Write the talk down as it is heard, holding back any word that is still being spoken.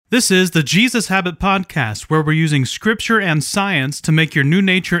This is the Jesus Habit Podcast, where we're using scripture and science to make your new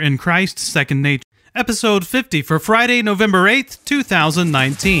nature in Christ second nature. Episode 50 for Friday, November 8th,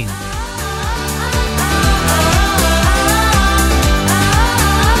 2019.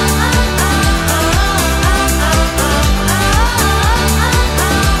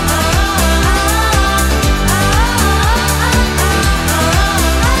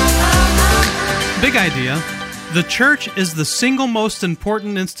 Big idea. The church is the single most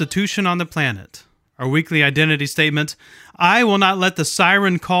important institution on the planet. Our weekly identity statement: I will not let the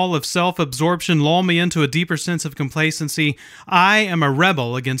siren call of self-absorption lull me into a deeper sense of complacency. I am a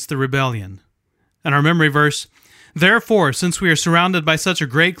rebel against the rebellion. And our memory verse: Therefore, since we are surrounded by such a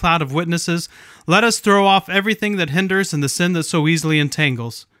great cloud of witnesses, let us throw off everything that hinders and the sin that so easily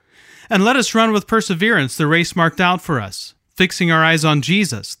entangles. And let us run with perseverance the race marked out for us, fixing our eyes on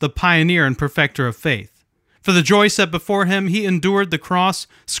Jesus, the pioneer and perfecter of faith. For the joy set before him, he endured the cross,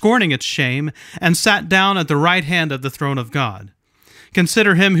 scorning its shame, and sat down at the right hand of the throne of God.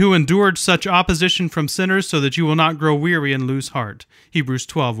 Consider him who endured such opposition from sinners, so that you will not grow weary and lose heart. Hebrews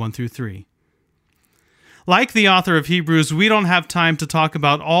 12, 1-3. Like the author of Hebrews, we don't have time to talk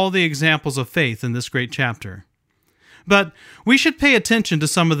about all the examples of faith in this great chapter. But we should pay attention to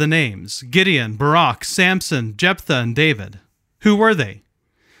some of the names: Gideon, Barak, Samson, Jephthah, and David. Who were they?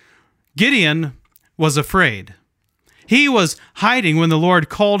 Gideon was afraid. He was hiding when the Lord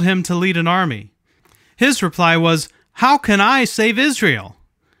called him to lead an army. His reply was, "How can I save Israel?"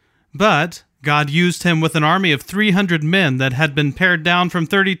 But God used him with an army of 300 men that had been pared down from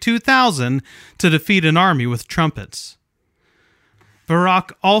 32,000 to defeat an army with trumpets.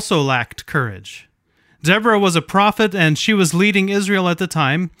 Barak also lacked courage. Deborah was a prophet, and she was leading Israel at the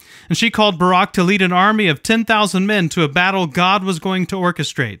time, and she called Barak to lead an army of 10,000 men to a battle God was going to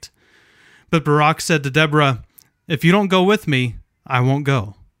orchestrate. But Barak said to Deborah, "If you don't go with me, I won't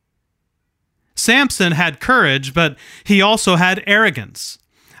go." Samson had courage, but he also had arrogance.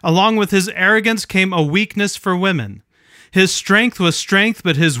 Along with his arrogance came a weakness for women. His strength was strength,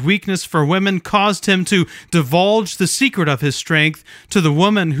 but his weakness for women caused him to divulge the secret of his strength to the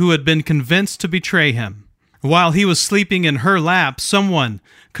woman who had been convinced to betray him. While he was sleeping in her lap, someone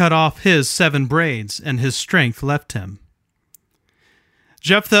cut off his 7 braids, and his strength left him.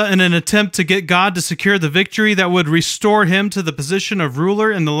 Jephthah, in an attempt to get God to secure the victory that would restore him to the position of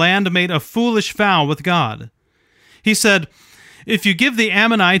ruler in the land, made a foolish vow with God. He said, "If you give the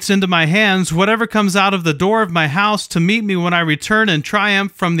Ammonites into my hands, whatever comes out of the door of my house to meet me when I return in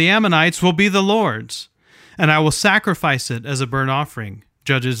triumph from the Ammonites will be the Lord's, and I will sacrifice it as a burnt offering."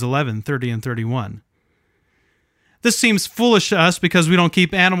 Judges 11:30-31. This seems foolish to us because we don't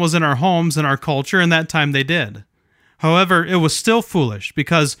keep animals in our homes in our culture, and that time they did. However, it was still foolish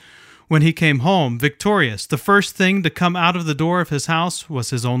because when he came home victorious, the first thing to come out of the door of his house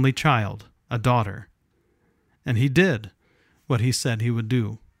was his only child, a daughter. And he did what he said he would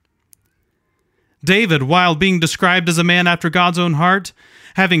do. David, while being described as a man after God's own heart,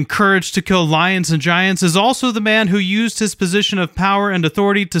 having courage to kill lions and giants, is also the man who used his position of power and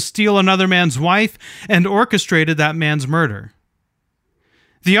authority to steal another man's wife and orchestrated that man's murder.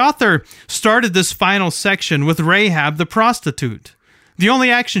 The author started this final section with Rahab the prostitute. The only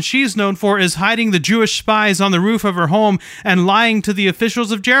action she is known for is hiding the Jewish spies on the roof of her home and lying to the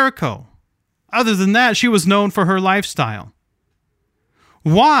officials of Jericho. Other than that, she was known for her lifestyle.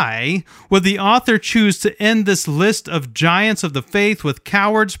 Why would the author choose to end this list of giants of the faith with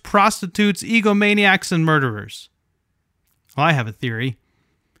cowards, prostitutes, egomaniacs, and murderers? Well, I have a theory.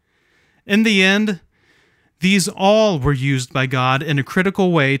 In the end, these all were used by God in a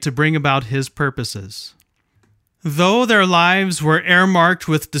critical way to bring about his purposes. Though their lives were earmarked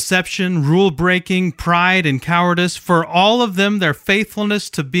with deception, rule-breaking, pride, and cowardice, for all of them their faithfulness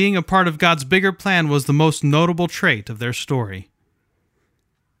to being a part of God's bigger plan was the most notable trait of their story.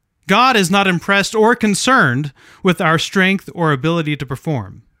 God is not impressed or concerned with our strength or ability to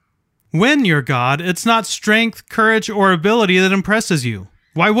perform. When you're God, it's not strength, courage, or ability that impresses you.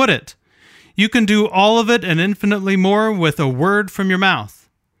 Why would it? You can do all of it and infinitely more with a word from your mouth.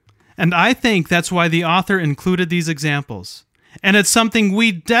 And I think that's why the author included these examples. And it's something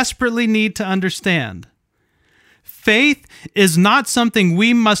we desperately need to understand. Faith is not something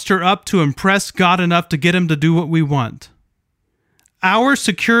we muster up to impress God enough to get him to do what we want. Our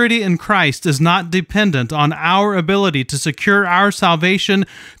security in Christ is not dependent on our ability to secure our salvation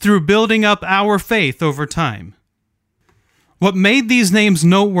through building up our faith over time. What made these names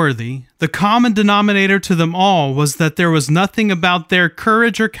noteworthy, the common denominator to them all, was that there was nothing about their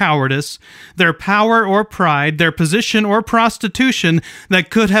courage or cowardice, their power or pride, their position or prostitution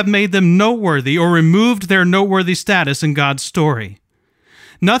that could have made them noteworthy or removed their noteworthy status in God's story.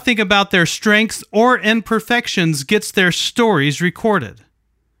 Nothing about their strengths or imperfections gets their stories recorded.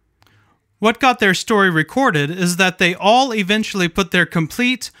 What got their story recorded is that they all eventually put their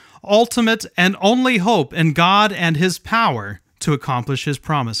complete, ultimate, and only hope in God and His power to accomplish His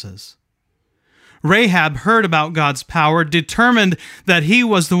promises. Rahab heard about God's power, determined that He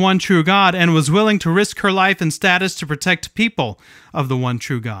was the one true God, and was willing to risk her life and status to protect people of the one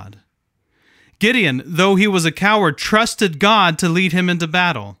true God. Gideon, though he was a coward, trusted God to lead him into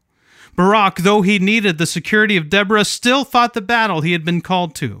battle. Barak, though he needed the security of Deborah, still fought the battle he had been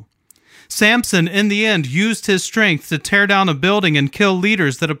called to. Samson, in the end, used his strength to tear down a building and kill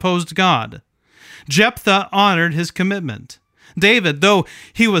leaders that opposed God. Jephthah honored his commitment. David, though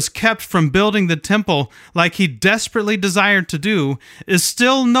he was kept from building the temple like he desperately desired to do, is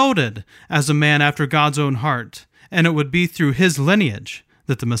still noted as a man after God's own heart, and it would be through his lineage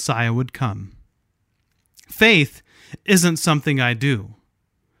that the Messiah would come. Faith isn't something I do.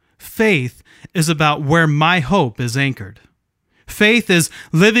 Faith is about where my hope is anchored. Faith is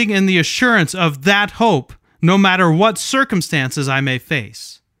living in the assurance of that hope, no matter what circumstances I may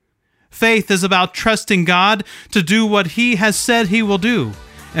face. Faith is about trusting God to do what He has said He will do,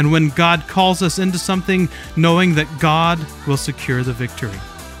 and when God calls us into something, knowing that God will secure the victory.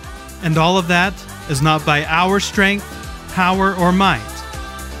 And all of that is not by our strength, power, or might,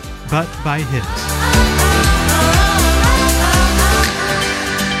 but by His.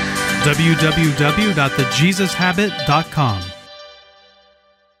 www.thejesushabit.com